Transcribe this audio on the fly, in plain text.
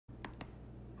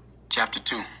Chapter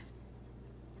 2.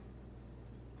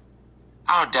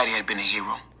 Our daddy had been a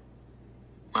hero.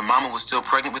 When Mama was still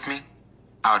pregnant with me,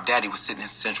 our daddy was sitting in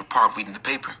Central Park reading the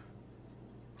paper.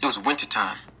 It was winter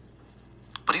time,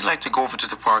 but he liked to go over to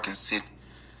the park and sit.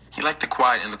 He liked the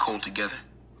quiet and the cold together.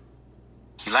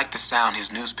 He liked the sound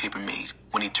his newspaper made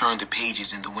when he turned the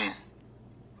pages in the wind.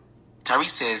 Tyree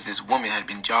says this woman had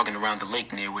been jogging around the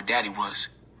lake near where Daddy was.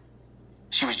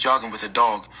 She was jogging with a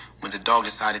dog when the dog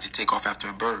decided to take off after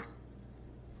a bird.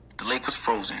 The lake was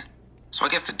frozen, so I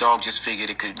guess the dog just figured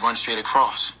it could run straight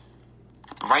across.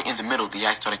 But right in the middle, the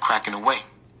ice started cracking away,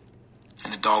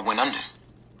 and the dog went under.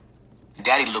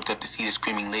 Daddy looked up to see the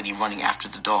screaming lady running after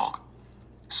the dog,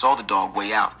 saw the dog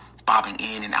way out, bobbing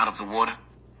in and out of the water.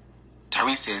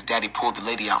 Tyree says Daddy pulled the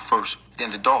lady out first, then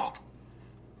the dog.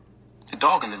 The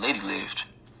dog and the lady lived,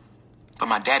 but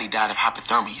my daddy died of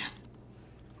hypothermia.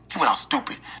 He went out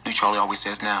stupid, New Charlie always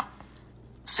says now.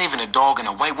 Saving a dog and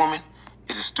a white woman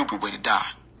is a stupid way to die.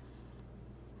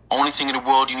 Only thing in the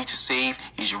world you need to save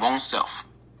is your own self.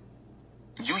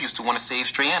 You used to want to save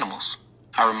stray animals,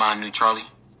 I remind New Charlie.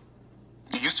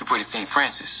 You used to pray to St.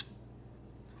 Francis.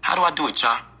 How do I do it,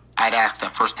 Cha? I'd asked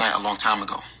that first night a long time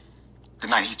ago. The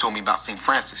night he told me about St.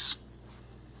 Francis.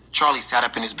 Charlie sat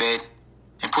up in his bed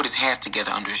and put his hands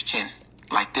together under his chin,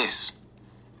 like this.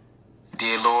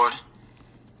 Dear Lord,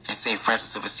 and St.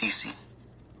 Francis of Assisi,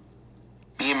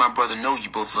 me and my brother know you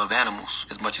both love animals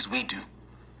as much as we do.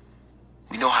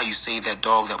 We know how you saved that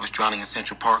dog that was drowning in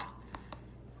Central Park.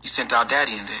 You sent our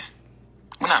daddy in there.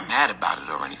 We're not mad about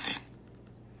it or anything.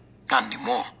 Not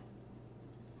anymore.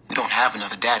 We don't have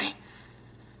another daddy.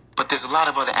 But there's a lot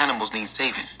of other animals need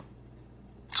saving.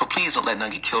 So please don't let none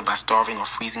get killed by starving or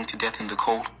freezing to death in the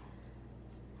cold.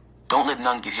 Don't let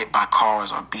none get hit by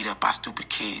cars or beat up by stupid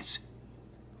kids.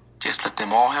 Just let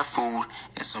them all have food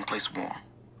and someplace warm.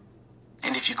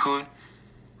 And if you could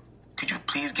you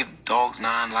please give dogs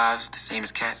 9 lives the same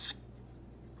as cats?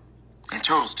 And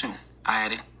turtles too, I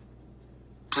added.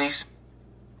 Please?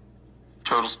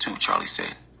 Turtles too, Charlie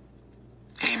said.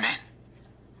 Amen.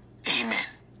 Amen,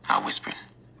 I whispered.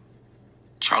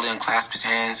 Charlie unclasped his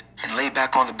hands and lay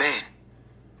back on the bed.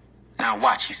 Now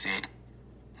watch, he said.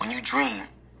 When you dream,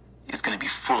 it's going to be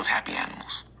full of happy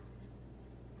animals.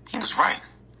 He was right.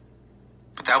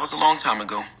 But that was a long time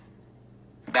ago.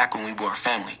 Back when we were a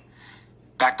family.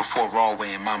 Back before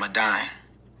Rawway and Mama dying.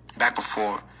 Back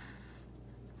before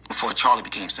Charlie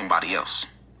became somebody else.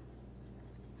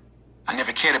 I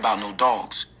never cared about no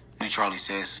dogs, New Charlie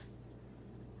says.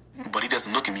 But he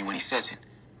doesn't look at me when he says it.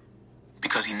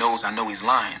 Because he knows I know he's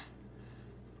lying.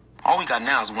 All we got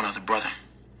now is one other brother.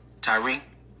 Tyree.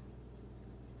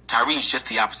 Tyree's just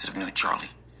the opposite of New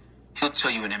Charlie. He'll tell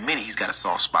you in a minute he's got a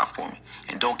soft spot for me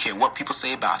and don't care what people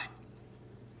say about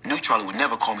it. New Charlie would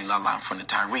never call me Lala in front of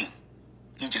Tyree.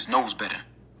 He just knows better.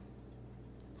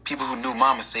 People who knew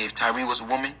Mama say if Tyree was a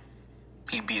woman,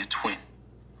 he'd be a twin.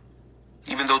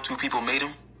 Even though 2 people made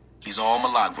him, he's all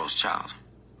Milagro's child.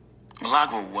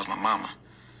 Milagro was my mama.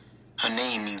 Her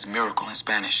name means miracle in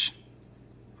Spanish.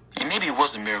 And maybe it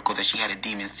was a miracle that she had a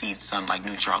demon seed son like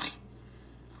New Charlie.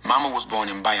 Mama was born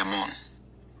in Bayamon.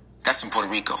 That's in Puerto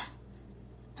Rico.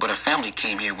 But her family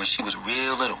came here when she was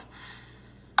real little.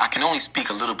 I can only speak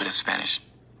a little bit of Spanish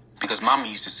because Mama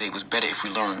used to say it was better if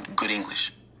we learned good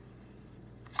English.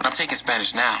 But I'm taking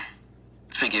Spanish now.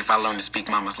 Figure if I learn to speak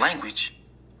Mama's language,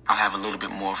 I'll have a little bit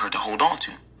more of her to hold on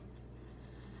to.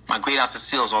 My great aunt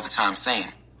Cecile's all the time saying,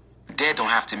 dead don't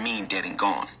have to mean dead and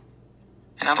gone.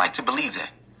 And I'd like to believe that.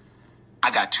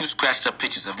 I got 2 scratched up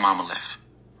pictures of Mama left.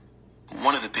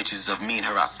 One of the pictures is of me and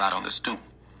her outside on the stoop.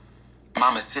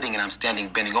 Mama's sitting and I'm standing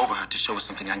bending over her to show her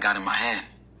something I got in my hand.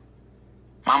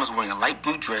 Mama's wearing a light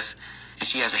blue dress and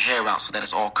she has her hair out so that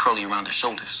it's all curly around her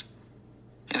shoulders.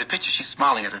 In the picture, she's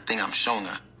smiling at the thing I'm showing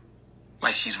her,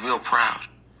 like she's real proud.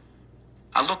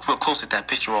 I look real close at that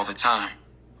picture all the time,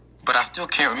 but I still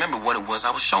can't remember what it was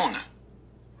I was showing her.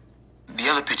 The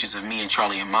other pictures of me and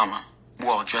Charlie and Mama, we're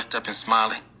all dressed up and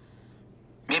smiling.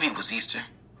 Maybe it was Easter.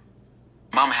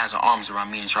 Mama has her arms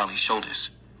around me and Charlie's shoulders.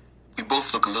 We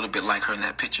both look a little bit like her in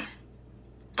that picture,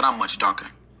 but I'm much darker.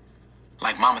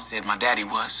 Like Mama said my daddy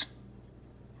was.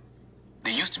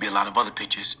 There used to be a lot of other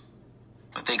pictures,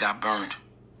 but they got burned.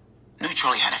 New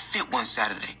Charlie had a fit one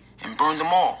Saturday and burned them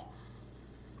all.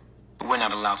 But we're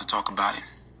not allowed to talk about it.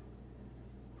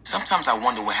 Sometimes I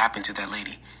wonder what happened to that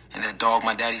lady and that dog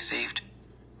my daddy saved.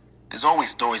 There's always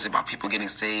stories about people getting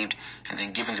saved and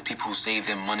then giving the people who saved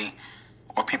them money,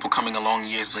 or people coming along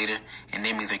years later and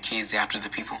naming their kids after the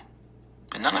people.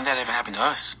 But none of that ever happened to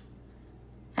us.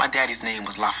 My daddy's name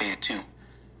was Lafayette too.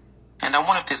 And I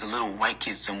wonder if there's a little white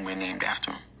kid somewhere named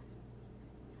after him.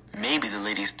 Maybe the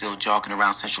lady is still jogging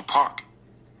around Central Park.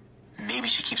 Maybe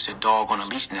she keeps her dog on a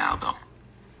leash now, though.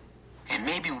 And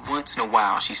maybe once in a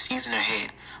while she sees in her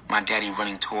head my daddy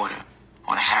running toward her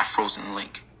on a half-frozen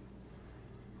lake.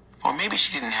 Or maybe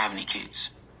she didn't have any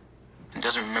kids and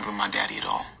doesn't remember my daddy at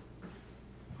all.